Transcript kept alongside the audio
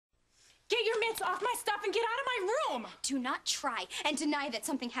hands off my stuff and get out of my room! Do not try and deny that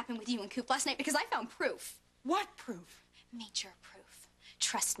something happened with you and Coop last night because I found proof. What proof? Major proof.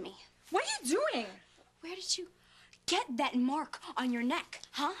 Trust me. What are you doing? Where did you get that mark on your neck,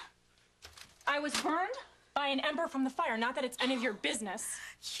 huh? I was burned by an ember from the fire. Not that it's any of your business.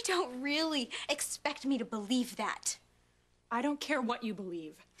 You don't really expect me to believe that. I don't care what you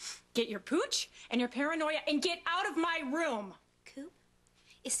believe. Get your pooch and your paranoia and get out of my room. Coop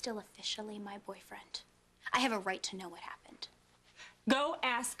is still officially my boyfriend. I have a right to know what happened. Go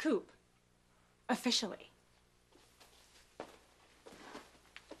ask Coop. Officially.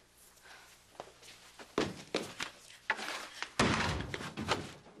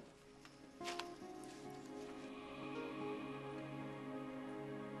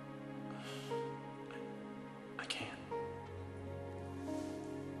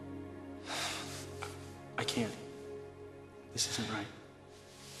 I can't. This isn't right.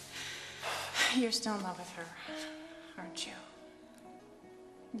 You're still in love with her, aren't you?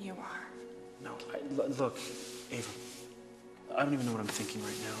 You are. No, look, Ava, I don't even know what I'm thinking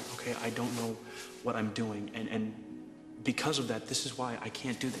right now, okay? I don't know what I'm doing, and because of that, this is why I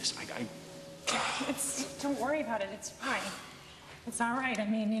can't do this. Don't worry about it, it's fine. It's all right, I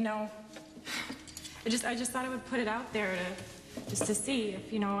mean, you know, I just thought I would put it out there just to see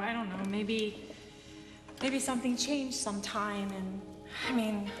if, you know, I don't know, maybe something changed sometime, and, I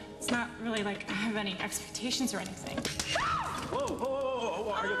mean, it's not really like I have any expectations or anything.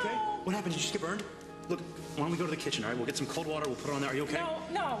 Whoa, are you okay? What happened? Did you just get burned? Look, why don't we go to the kitchen, all right? We'll get some cold water, we'll put it on there. Are you okay?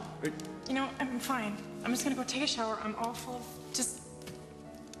 No. You know, I'm fine. I'm just gonna go take a shower. I'm all full of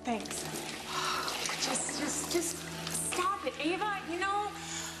thanks. Just stop it, Ava, you know?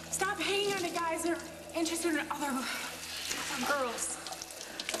 Stop hanging on to guys that are interested in other girls.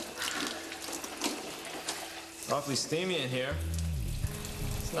 Awfully steamy in here.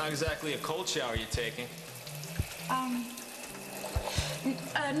 It's not exactly a cold shower you're taking.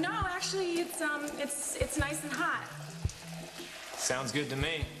 No, actually, it's nice and hot. Sounds good to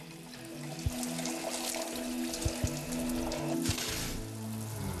me.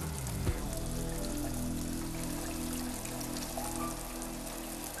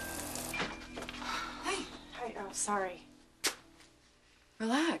 Hey, oh, sorry.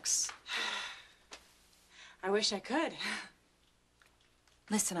 Relax. I wish I could.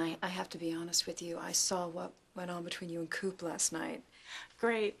 Listen, I have to be honest with you. I saw what went on between you and Coop last night.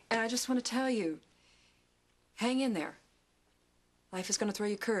 Great. And I just want to tell you, hang in there. Life is going to throw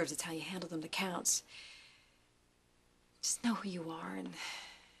you curves. It's how you handle them that counts. Just know who you are and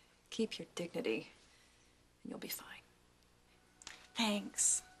keep your dignity, and you'll be fine.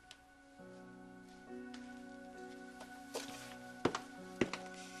 Thanks.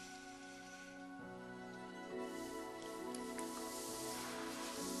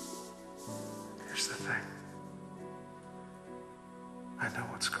 Here's the thing. I know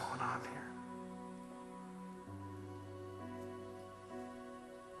what's going on here.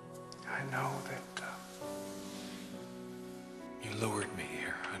 I know that you lured me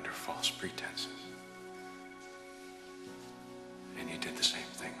here under false pretenses. And you did the same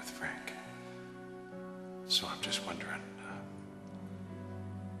thing with Frank. So I'm just wondering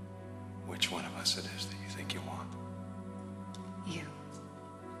which one of us it is that you think you want. You.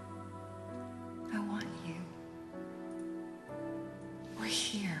 I want you. We're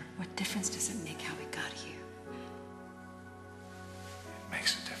here. What difference does it make how we got here? It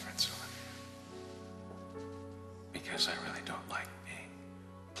makes a difference, Olivia. Because I really don't like being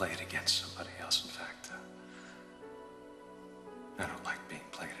played against somebody else. In fact, I don't like being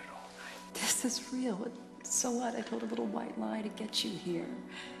played at all. This is real. So what? I told a little white lie to get you here.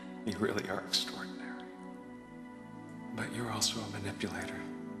 You really are extraordinary. But you're also a manipulator.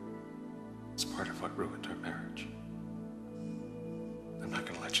 It's part of what ruined our marriage. I'm not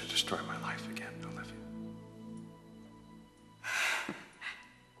going to let you destroy my life again, Olivia.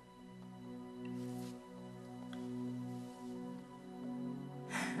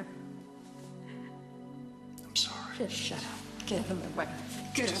 I'm sorry. Just shut up. Get out of my way.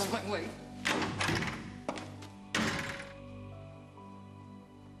 Get out of my way.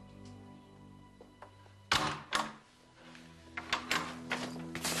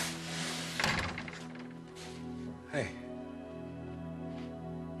 Hey.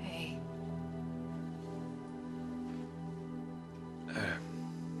 Hey.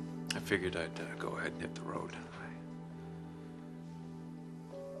 I figured I'd go ahead and hit the road.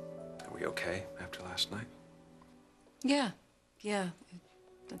 Are we okay after last night? Yeah.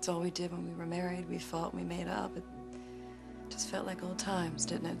 That's all we did when we were married. We fought, we made up. It just felt like old times,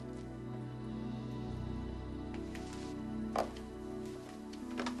 didn't it?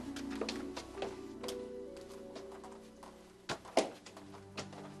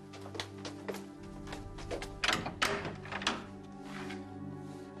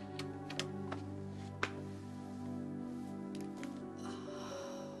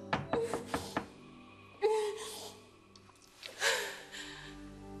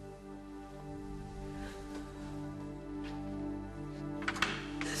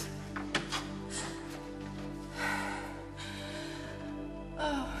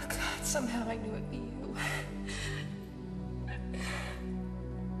 Somehow I knew it'd be you.